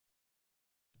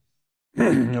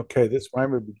Okay, this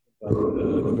rhymer begins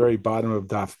on the very bottom of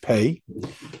Daf Pei,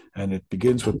 and it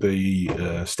begins with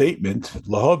the statement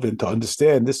Lahavin to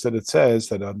understand this, that it says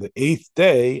that on the eighth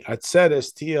day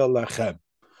Atzeres Tia Lachem,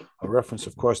 a reference,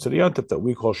 of course, to the Yontif that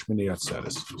we call Shmini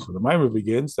Atzeres. So the Mimer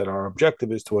begins that our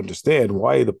objective is to understand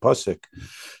why the pasuk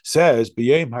says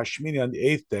B'yem Hashmini on the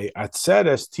eighth day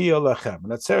Atzeres Tia Lachem,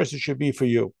 and Atzeres it should be for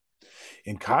you.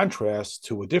 In contrast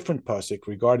to a different pasuk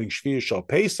regarding Shvi Shal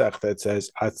Pesach that says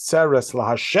Atzeres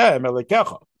LaHashem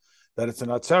Elekecha, that it's an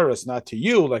Atzeres not to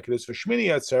you like it is for Shmini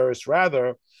Atzeres,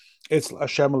 rather it's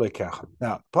Hashem Elekecha.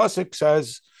 Now, pasuk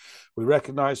says, we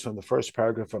recognize from the first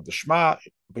paragraph of the Shema,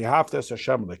 Behaftes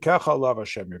Hashem Elekecha, love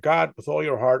Hashem your God with all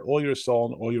your heart, all your soul,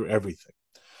 and all your everything.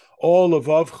 All of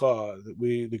Avcha,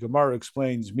 the Gemara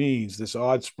explains, means this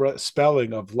odd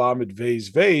spelling of Lamed Vez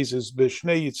Vez is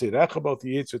B'shnei Yitzirecha, both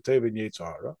the Yetzer Tov and Yetzer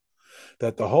Hara,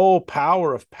 that the whole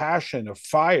power of passion, of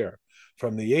fire,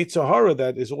 from the Yetzer Hara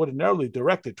that is ordinarily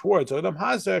directed towards Adam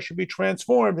Hazeh should be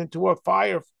transformed into a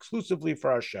fire exclusively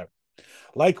for Hashem.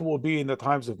 Like it will be in the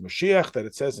times of Mashiach, that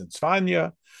it says in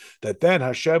Tzfanya, that then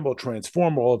Hashem will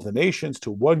transform all of the nations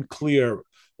to one clear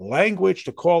language,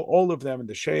 to call all of them in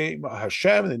the shame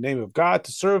Hashem, in the name of God,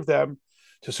 to serve them,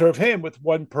 to serve Him with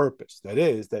one purpose. That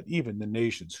is, that even the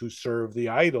nations who serve the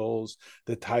idols,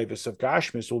 the Taivas of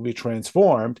Gashmis, will be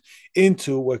transformed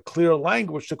into a clear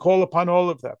language to call upon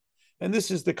all of them. And this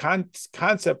is the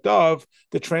concept of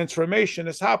the transformation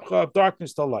as hapcha of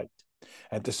darkness to light.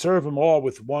 And to serve them all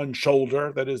with one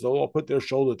shoulder, that is, they'll all put their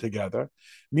shoulder together,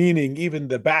 meaning even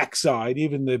the backside,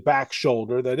 even the back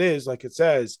shoulder, that is, like it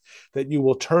says, that you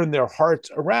will turn their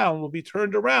hearts around, will be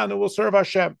turned around and will serve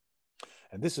Hashem.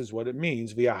 And this is what it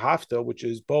means via hafta, which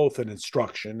is both an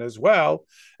instruction as well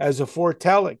as a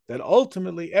foretelling, that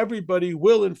ultimately everybody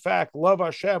will in fact love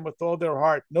Hashem with all their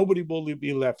heart. Nobody will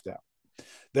be left out.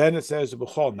 Then it says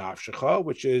b'chol nafshecha,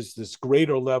 which is this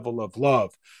greater level of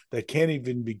love that can't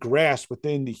even be grasped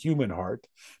within the human heart,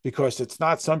 because it's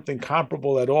not something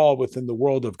comparable at all within the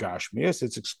world of Gashmias.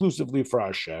 It's exclusively for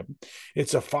Hashem.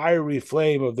 It's a fiery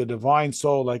flame of the divine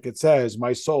soul, like it says,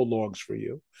 my soul longs for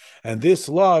you. And this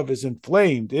love is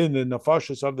inflamed in the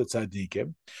nefashos of the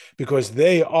tzaddikim, because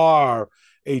they are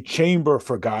a chamber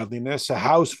for godliness, a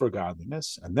house for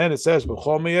godliness. And then it says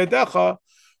b'chol miyadecha,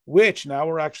 which now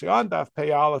we're actually on Daf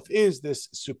Pei Aleph, is this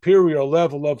superior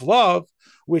level of love,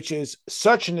 which is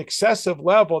such an excessive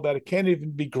level that it can't even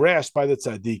be grasped by the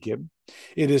tzaddikim.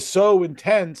 It is so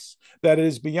intense that it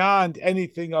is beyond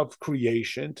anything of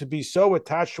creation to be so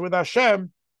attached with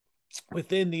Hashem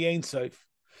within the Ein Sof.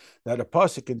 Now the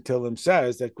pasuk in Tehillim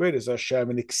says that great is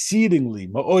Hashem and exceedingly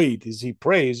ma'oid is He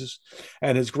praises,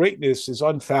 and His greatness is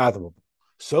unfathomable.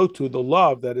 So too the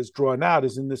love that is drawn out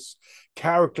is in this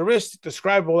characteristic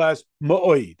describable as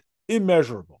ma'oid,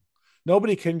 immeasurable.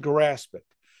 Nobody can grasp it,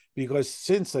 because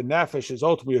since the nefesh is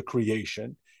ultimately a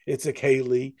creation, it's a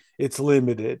keli, it's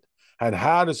limited. And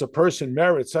how does a person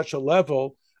merit such a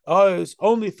level? Is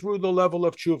only through the level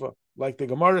of tshuva. Like the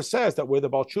Gemara says, that where the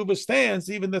Baal Tshuva stands,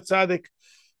 even the tzaddik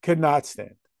cannot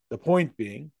stand. The point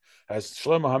being, as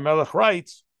Shlomo HaMelech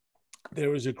writes,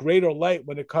 there is a greater light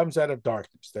when it comes out of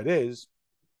darkness. That is,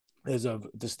 there's a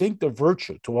distinctive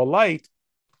virtue to a light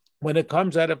when it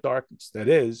comes out of darkness. That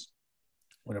is,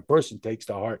 when a person takes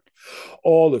to heart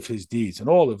all of his deeds and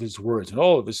all of his words and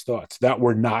all of his thoughts that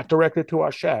were not directed to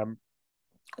Hashem,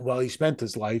 while he spent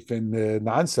his life in the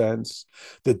nonsense,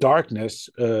 the darkness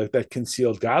that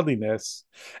concealed godliness.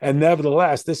 And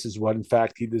nevertheless, this is what, in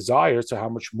fact, he desires. So how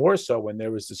much more so when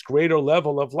there is this greater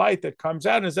level of light that comes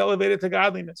out and is elevated to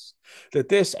godliness, that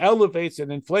this elevates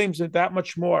and inflames it that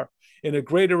much more in a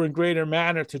greater and greater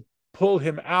manner to pull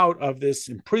him out of this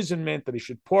imprisonment, that he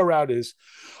should pour out his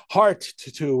heart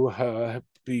to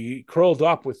be curled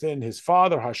up within his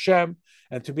Father, Hashem,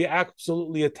 and to be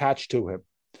absolutely attached to him.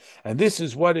 And this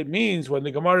is what it means when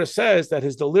the Gemara says that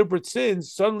his deliberate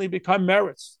sins suddenly become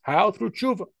merits. How? Through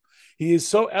tshuva. He is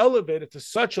so elevated to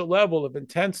such a level of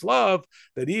intense love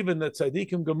that even the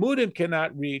tzaddikim gemudim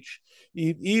cannot reach,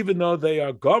 even though they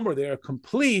are gomer, they are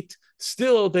complete,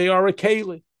 still they are a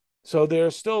keli. So they're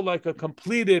still like a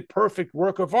completed, perfect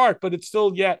work of art, but it's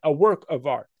still yet a work of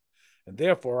art. And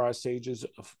therefore, our sages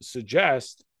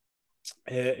suggest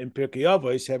in Pirkei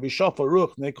Avos,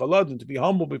 to be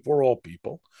humble before all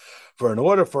people. For in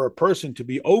order for a person to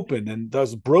be open and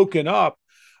thus broken up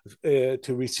to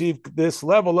receive this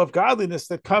level of godliness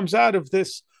that comes out of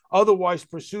this otherwise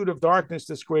pursuit of darkness,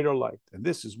 this greater light. And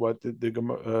this is what the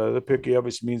Pirkei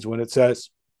Avos means when it says,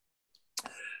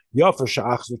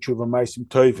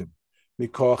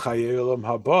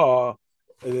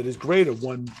 that is greater,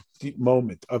 one deep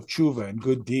moment of tshuva and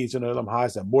good deeds in Olam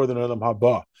Hazeh, more than Olam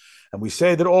Haba. And we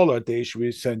say that all our days should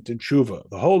be sent in tshuva.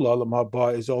 The whole Olam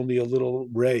Haba is only a little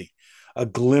ray, a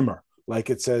glimmer, like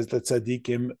it says that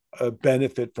tzaddikim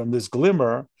benefit from this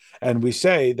glimmer. And we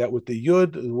say that with the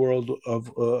Yud, the world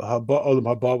of Olam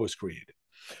Haba was created.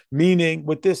 Meaning,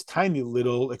 with this tiny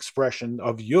little expression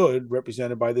of Yud,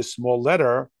 represented by this small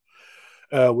letter,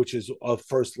 which is a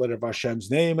first letter of Hashem's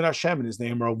name, and Hashem and his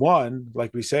name are one.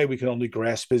 Like we say, we can only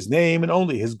grasp his name, and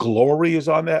only his glory is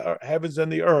on the heavens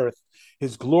and the earth.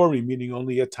 His glory, meaning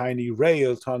only a tiny ray,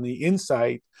 a tiny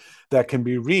insight that can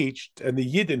be reached. And the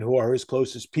Yidden, who are his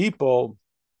closest people,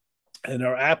 and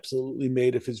are absolutely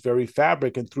made of his very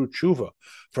fabric, and through tshuva,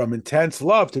 from intense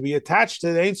love, to be attached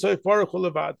to the Ein Sof Baruch Hu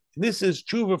Levad. This is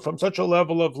tshuva from such a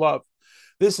level of love.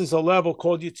 This is a level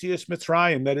called Yetzias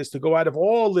Mitzrayim, that is to go out of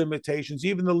all limitations,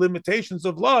 even the limitations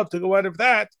of love, to go out of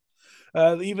that,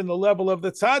 even the level of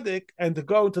the tzaddik, and to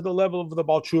go to the level of the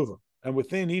Baal Tshuva. And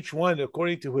within each one,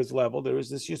 according to his level, there is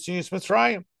this Yetzias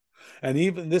Mitzrayim. And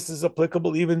even this is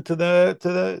applicable even to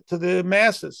the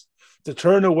masses, to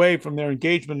turn away from their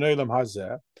engagement in Olam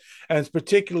Hazeh, and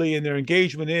particularly in their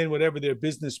engagement in whatever their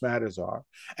business matters are,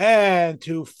 and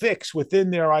to fix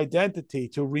within their identity,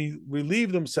 to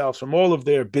relieve themselves from all of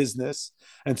their business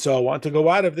and so on, to go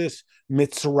out of this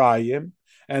Mitzrayim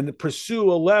and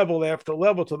pursue a level after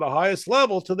level to the highest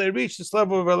level till they reach this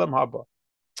level of Olam Haba.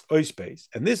 Space.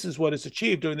 And this is what is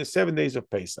achieved during the 7 days of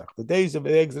Pesach, the days of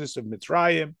the Exodus of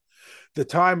Mitzrayim, the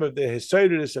time of the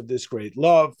Hesodus of this great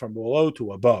love from below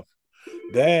to above.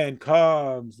 Then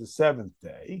comes the 7th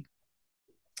day,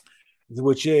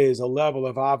 which is a level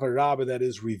of Ava Rabbah that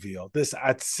is revealed. This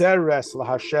Atzeres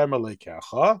LaHashem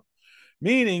Alekecha,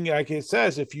 meaning, like it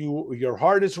says, if your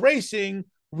heart is racing,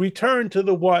 return to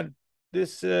the one.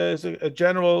 This is a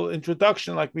general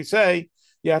introduction, like we say.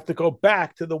 You have to go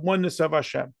back to the oneness of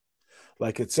Hashem.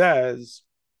 Like it says,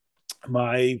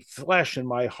 my flesh and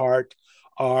my heart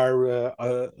are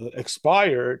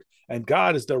expired, and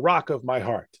God is the rock of my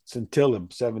heart. It's in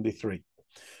Tehillim 73.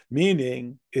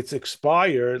 Meaning, it's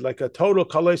expired like a total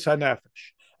kalos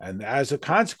hanefesh. And as a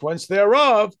consequence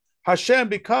thereof, Hashem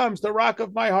becomes the rock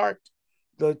of my heart.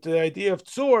 The idea of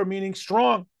tzur, meaning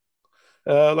strong.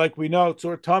 Like we know,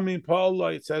 tzur tamim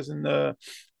pa'olah, it says in the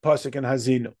Pasuk and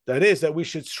Hazinu. That is, that we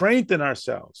should strengthen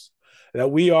ourselves, that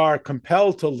we are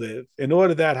compelled to live in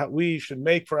order that we should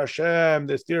make for Hashem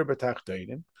this dir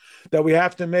b'tachtonim, that we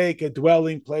have to make a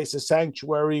dwelling place, a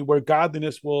sanctuary where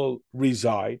godliness will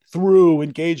reside through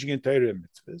engaging in Torah and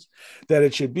mitzvahs, that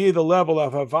it should be the level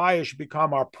of Havaya should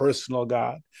become our personal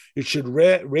God. It should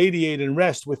radiate and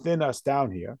rest within us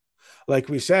down here. Like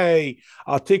we say,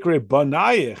 Al tikre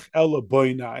banayich ela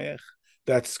boinayich,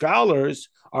 that scholars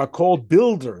are called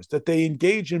builders, that they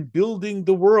engage in building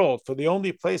the world. For the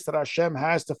only place that Hashem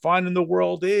has to find in the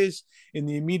world is in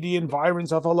the immediate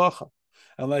environs of halacha.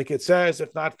 And like it says,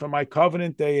 if not for my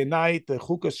covenant day and night, the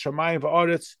Sukkos Shamayim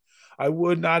v'Aretz, I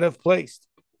would not have placed.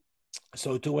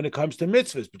 So too when it comes to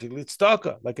mitzvahs, particularly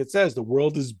tzedakah, like it says, the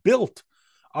world is built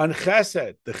on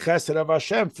chesed. The chesed of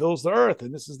Hashem fills the earth.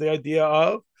 And this is the idea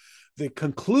of the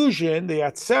conclusion, the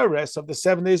atzeres of the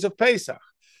 7 days of Pesach,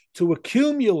 to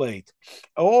accumulate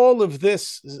all of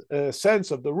this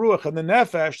sense of the ruach and the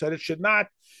nefesh, that it should not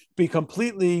be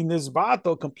completely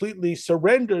nizbato, completely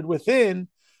surrendered within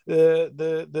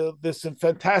this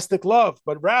fantastic love,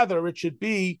 but rather it should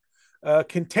be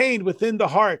contained within the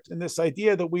heart, in this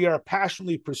idea that we are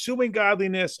passionately pursuing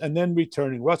godliness and then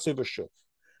returning. What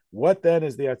then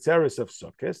is the atzeres of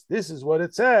Sukkos? This is what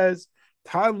it says: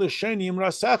 Tan l'sheni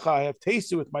imrasecha, I have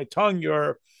tasted with my tongue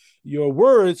your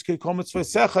words,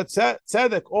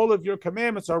 all of your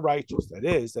commandments are righteous. That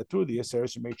is, that through the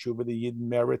Aseres you made tshuva, the Yidden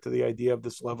merit to the idea of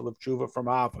this level of tshuva from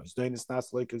Avos.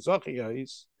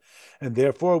 And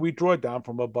therefore we draw down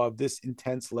from above this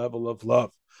intense level of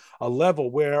love, a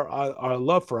level where our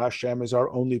love for Hashem is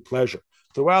our only pleasure.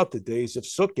 Throughout the days of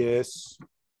Sukkos,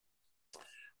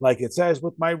 like it says,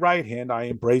 with my right hand I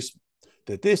embrace him,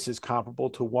 that this is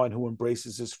comparable to one who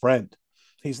embraces his friend.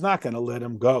 He's not going to let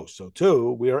him go. So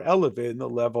too, we are elevated in the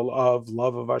level of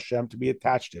love of Hashem, to be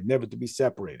attached to him, never to be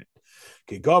separated.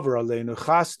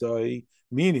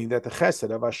 Meaning that the chesed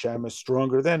of Hashem is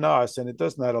stronger than us, and it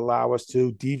does not allow us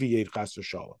to deviate chas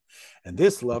v'shalom. And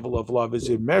this level of love is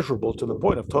immeasurable to the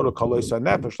point of total kalos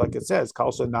nefesh, like it says,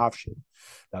 kalsa nafshi.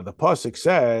 Now the pasuk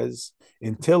says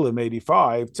in Tehillim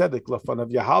 85, tzedek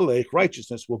lafanav yahalech,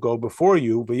 righteousness will go before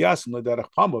you, v'yasim l'derech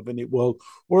pamav, and it will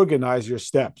organize your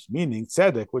steps. Meaning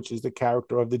tzedek, which is the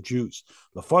character of the Jews,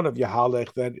 lafanav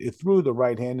yahalech, that through the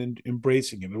right hand and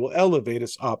embracing him, it will elevate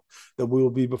us up, that we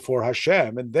will be before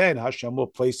Hashem, and then Hashem will will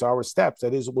place our steps.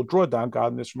 That is, it will draw down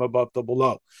godliness from above to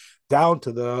below, down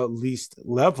to the least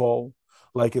level.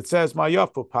 Like it says, how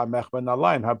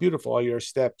beautiful are your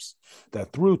steps.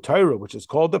 That through Torah, which is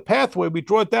called the pathway, we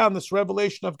draw down this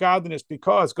revelation of godliness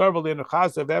because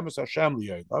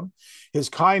his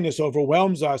kindness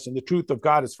overwhelms us and the truth of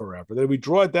God is forever. That we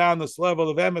draw down this level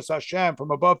of emes Hashem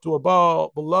from above to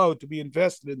above, below to be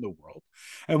invested in the world.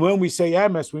 And when we say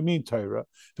emes, we mean Torah,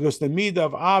 because the midah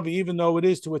of Avi, even though it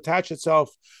is to attach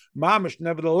itself mamish,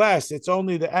 nevertheless, it's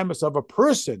only the emes of a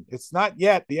person. It's not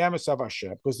yet the emes of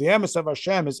Hashem, because the emes of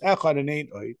Hashem is echad and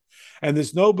ain't oid, and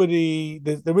there's nobody,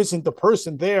 there isn't the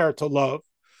person there to love.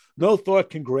 No thought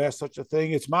can grasp such a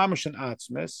thing. It's mamish and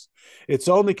atzmis. It's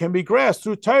only can be grasped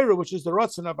through Torah, which is the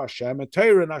ratzon of Hashem, and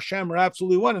Torah and Hashem are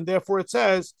absolutely one, and therefore it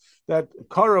says that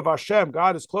Kara of Hashem,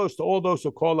 God is close to all those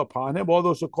who call upon Him, all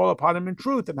those who call upon Him in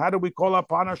truth. And how do we call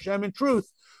upon Hashem in truth?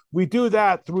 We do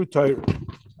that through Torah.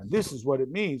 And this is what it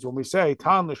means when we say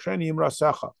Tan l'sheni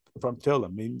imrasecha from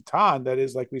Tillim. Meaning Tan, that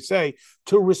is, like we say,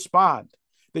 to respond.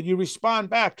 That you respond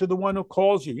back to the one who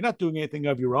calls you. You're not doing anything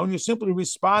of your own. You're simply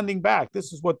responding back.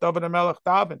 This is what David HaMelech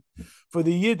davened for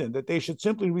the Yidden, that they should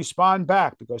simply respond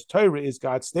back, because Torah is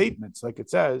God's statements. Like it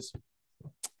says,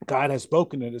 God has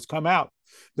spoken, it has come out.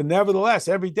 But nevertheless,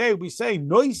 every day we say,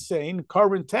 noisein,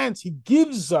 current tense, He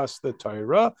gives us the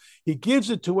Torah. He gives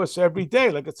it to us every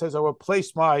day. Like it says, I will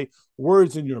place my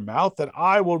words in your mouth, that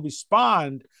I will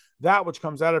respond that which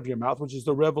comes out of your mouth, which is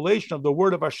the revelation of the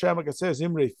word of Hashem, like it says,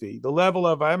 Imrefi, the level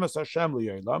of Emes Hashem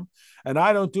li'olam, and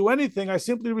I don't do anything, I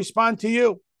simply respond to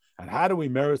you. And how do we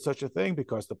merit such a thing?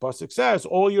 Because the pasuk says,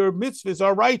 all your mitzvahs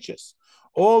are righteous.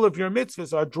 All of your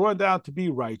mitzvahs are drawn down to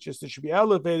be righteous. They should be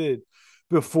elevated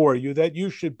before you, that you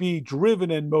should be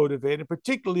driven and motivated,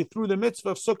 particularly through the mitzvah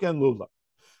of Sukkah and Lulav.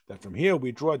 That from here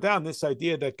we draw down this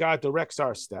idea that God directs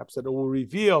our steps, that it will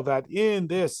reveal that in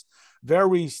this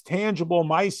very tangible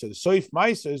Maisa, the Soif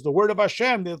Maisa is the word of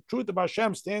Hashem, the truth of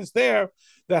Hashem stands there,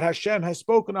 that Hashem has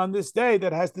spoken on this day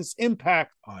that has this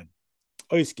impact on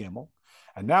Ois Gimel.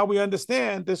 And now we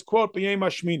understand this quote, B'yem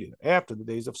Hashmini, after the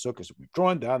days of Sukkos, we've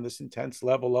drawn down this intense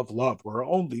level of love, where our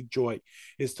only joy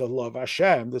is to love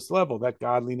Hashem, this level that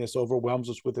godliness overwhelms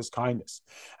us with His kindness.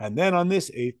 And then on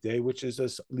this 8th day, which is an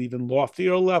even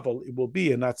loftier level, it will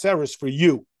be an Atzeres for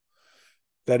you,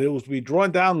 that it will be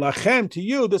drawn down, Lachem, to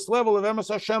you, this level of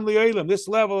Emes Hashem li'olam, this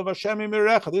level of Hashem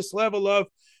imirecha, this level of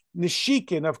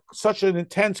Nishikin, of such an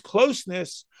intense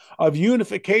closeness, of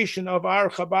unification of our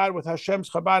Chabad with Hashem's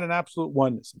Chabad in absolute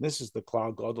oneness. And this is the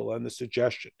Klal Gadol and the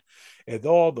suggestion. And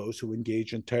all those who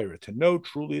engage in Torah, to know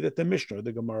truly that the Mishnah,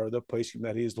 the Gemara, the Poskim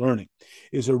that he is learning,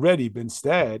 is already been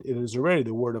said, it is already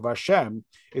the word of Hashem.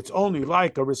 It's only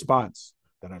like a response.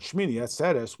 That on Shmini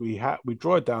Atzeres, we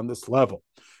draw down this level.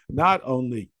 Not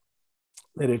only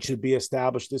that it should be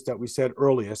established, this that we said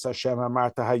earlier, Hashem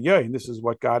Amarta Hayoyin, this is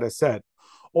what God has said.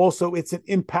 Also, it's an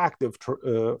impactive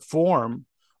form,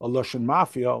 a Lashon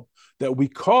Mafia, that we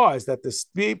cause that the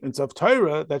statements of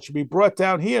Torah that should be brought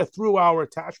down here through our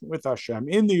attachment with Hashem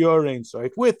in the Yorein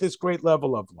Soif, with this great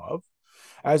level of love.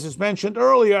 As is mentioned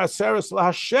earlier, Atzeres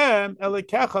LaHashem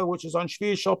Elikecha, which is on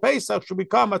Shvi Shal Pesach, should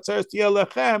become Atzeres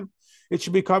Lechem. It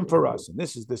should become for us. And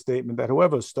this is the statement that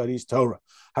whoever studies Torah,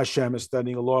 Hashem is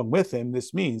studying along with him.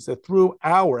 This means that through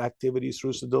our activities,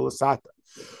 Rusadula Sata,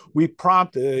 we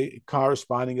prompt a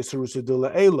corresponding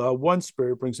Rusadula Ela. One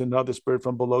spirit brings another spirit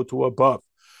from below to above.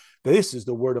 This is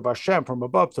the word of Hashem from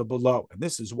above to below. And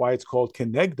this is why it's called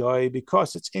Kenegdai,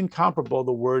 because it's incomparable,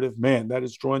 the word of man that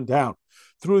is drawn down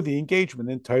through the engagement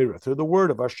in Torah, through the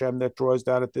word of Hashem that draws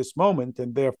down at this moment.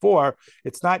 And therefore,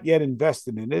 it's not yet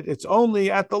invested in it. It's only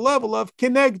at the level of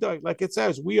Kenegdai. Like it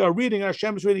says, we are reading,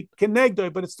 Hashem is reading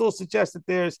Kenegdai, but it still suggests that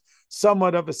there's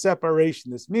somewhat of a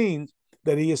separation. This means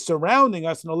that he is surrounding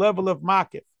us in a level of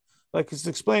makif. Like it's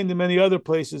explained in many other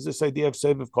places, this idea of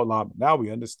Seviv Kolam. Now we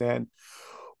understand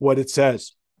what it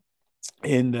says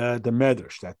in the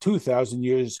Medrash, that 2,000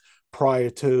 years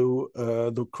prior to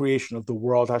the creation of the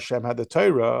world, Hashem had the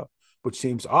Torah, which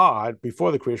seems odd.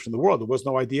 Before the creation of the world, there was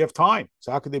no idea of time.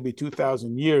 So how could there be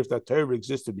 2,000 years that Torah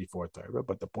existed before Torah?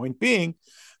 But the point being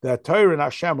that Torah and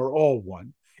Hashem are all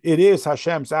one. It is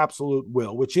Hashem's absolute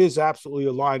will, which is absolutely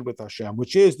aligned with Hashem,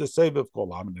 which is the Seviv of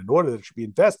Kolam. And in order that it should be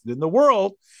invested in the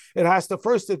world, it has to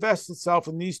first invest itself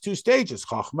in these two stages,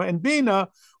 Chachma and Bina,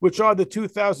 which are the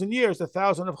 2,000 years,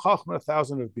 1,000 of Chachma,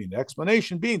 1,000 of Bina.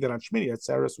 Explanation being that on Shmini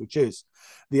Atzeres, which is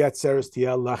the Atzeres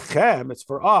Tiel Lachem, it's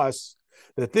for us,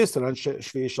 That this on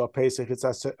Shvi Shal Pesach it's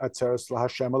Atzeres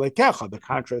LaHashem Alekecha, the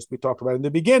contrast we talked about in the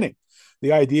beginning.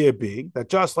 The idea being that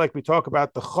just like we talk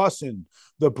about the chosin,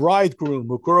 the bridegroom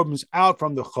who comes out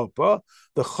from the chuppah,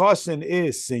 the chosin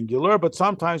is singular, but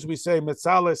sometimes we say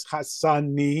Metzales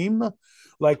Chasanim,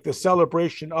 like the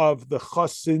celebration of the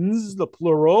chosins, the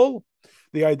plural.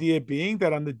 The idea being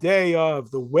that on the day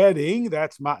of the wedding,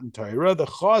 that's Matan Torah, the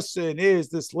chosin is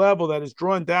this level that is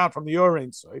drawn down from the Or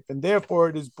Ein Sof, and therefore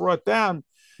it is brought down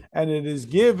and it is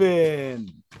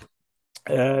given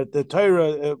the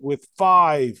Torah with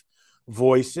 5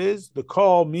 voices. The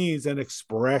call means an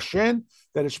expression,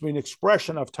 that it should be an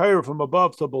expression of Torah from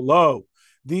above to below.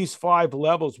 These 5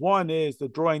 levels, one is the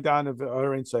drawing down of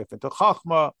Or Ein Sof into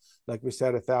Chachma, like we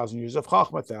said, 1,000 years of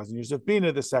Chachma, 1,000 years of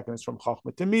Bina. The second is from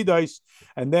Chachma to Midas,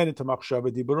 and then into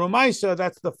Machshava Dibur U'Maisa.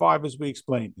 That's the 5 as we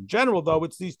explained. In general, though,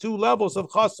 it's these 2 levels of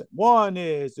Chassid. One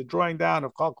is the drawing down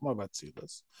of Chachma of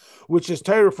Atzilus, which is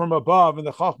Torah from above, and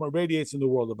the Chachma radiates in the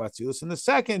world of Atzilus. And the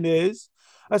second is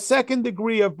a second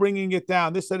degree of bringing it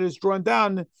down. This that is drawn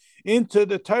down into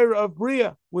the Torah of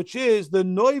Bria, which is the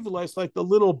Noivelis, like the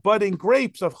little budding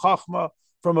grapes of Chachma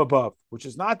from above, which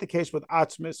is not the case with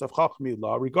Atzmis of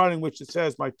Chachmilah, regarding which it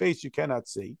says, my face you cannot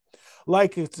see.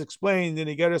 Like it's explained in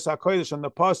Igeres HaKodesh on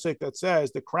the Pasuk that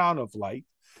says the crown of light,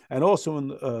 and also in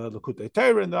Likkutei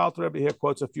Torah, and the Alter Rebbe here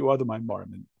quotes a few other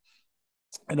Maimarim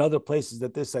and other places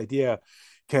that this idea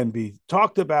can be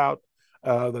talked about.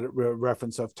 The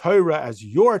reference of Torah as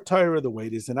your Torah, the way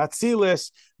it is in Atzilus,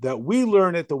 that we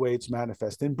learn it the way it's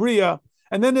manifest in Bria.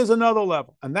 And then there's another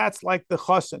level, and that's like the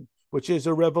Chosin, which is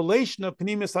a revelation of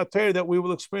Pnimis HaTorah that we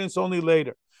will experience only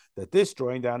later. That this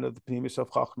drawing down of the Pnimis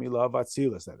of Chachmilah of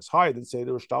Atzilus, that is higher than say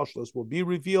the Rishtalshlus, will be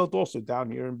revealed also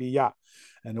down here in Biyah.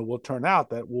 And it will turn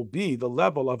out that will be the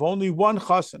level of only one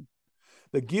Chosin.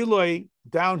 The Giloi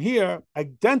down here,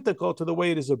 identical to the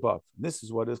way it is above. And this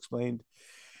is what is explained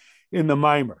in the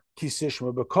Maimer,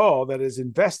 Kisishma B'Kol, that is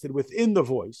invested within the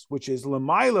voice, which is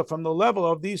Lamaila from the level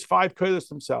of these 5 kolos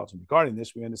themselves. And regarding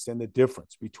this, we understand the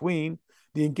difference between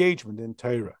the engagement in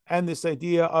Torah and this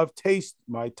idea of taste,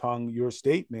 my tongue, your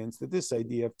statements, that this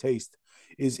idea of taste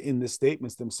is in the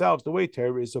statements themselves, the way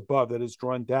Torah is above, that is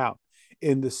drawn down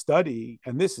in the study.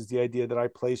 And this is the idea that I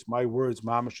place my words,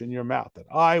 mamash, in your mouth, that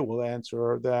I will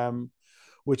answer them,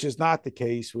 which is not the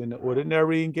case in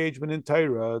ordinary engagement in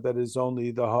Torah, that is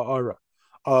only the ha'ara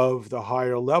of the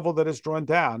higher level that is drawn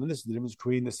down. And this is the difference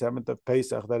between the 7th of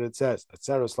Pesach that it says,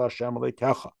 Atzeres LaHashem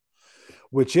Alekecha,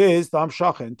 which is the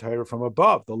Amshacha in Torah from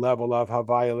above. The level of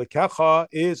Havaya Lekecha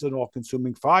is an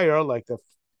all-consuming fire, like the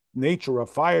nature of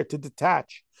fire to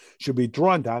detach, should be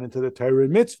drawn down into the Torah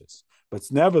mitzvahs. But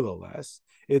nevertheless,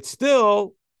 it's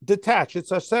still detached.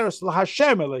 It's Atzeres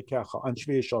LaHashem Alekecha on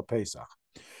Shvi Shal Pesach.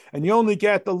 And you only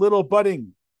get the little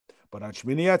budding. But on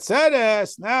Shmini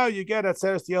Atzeres, now you get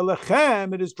Atzeres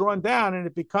Yelechem, it is drawn down and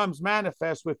it becomes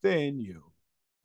manifest within you.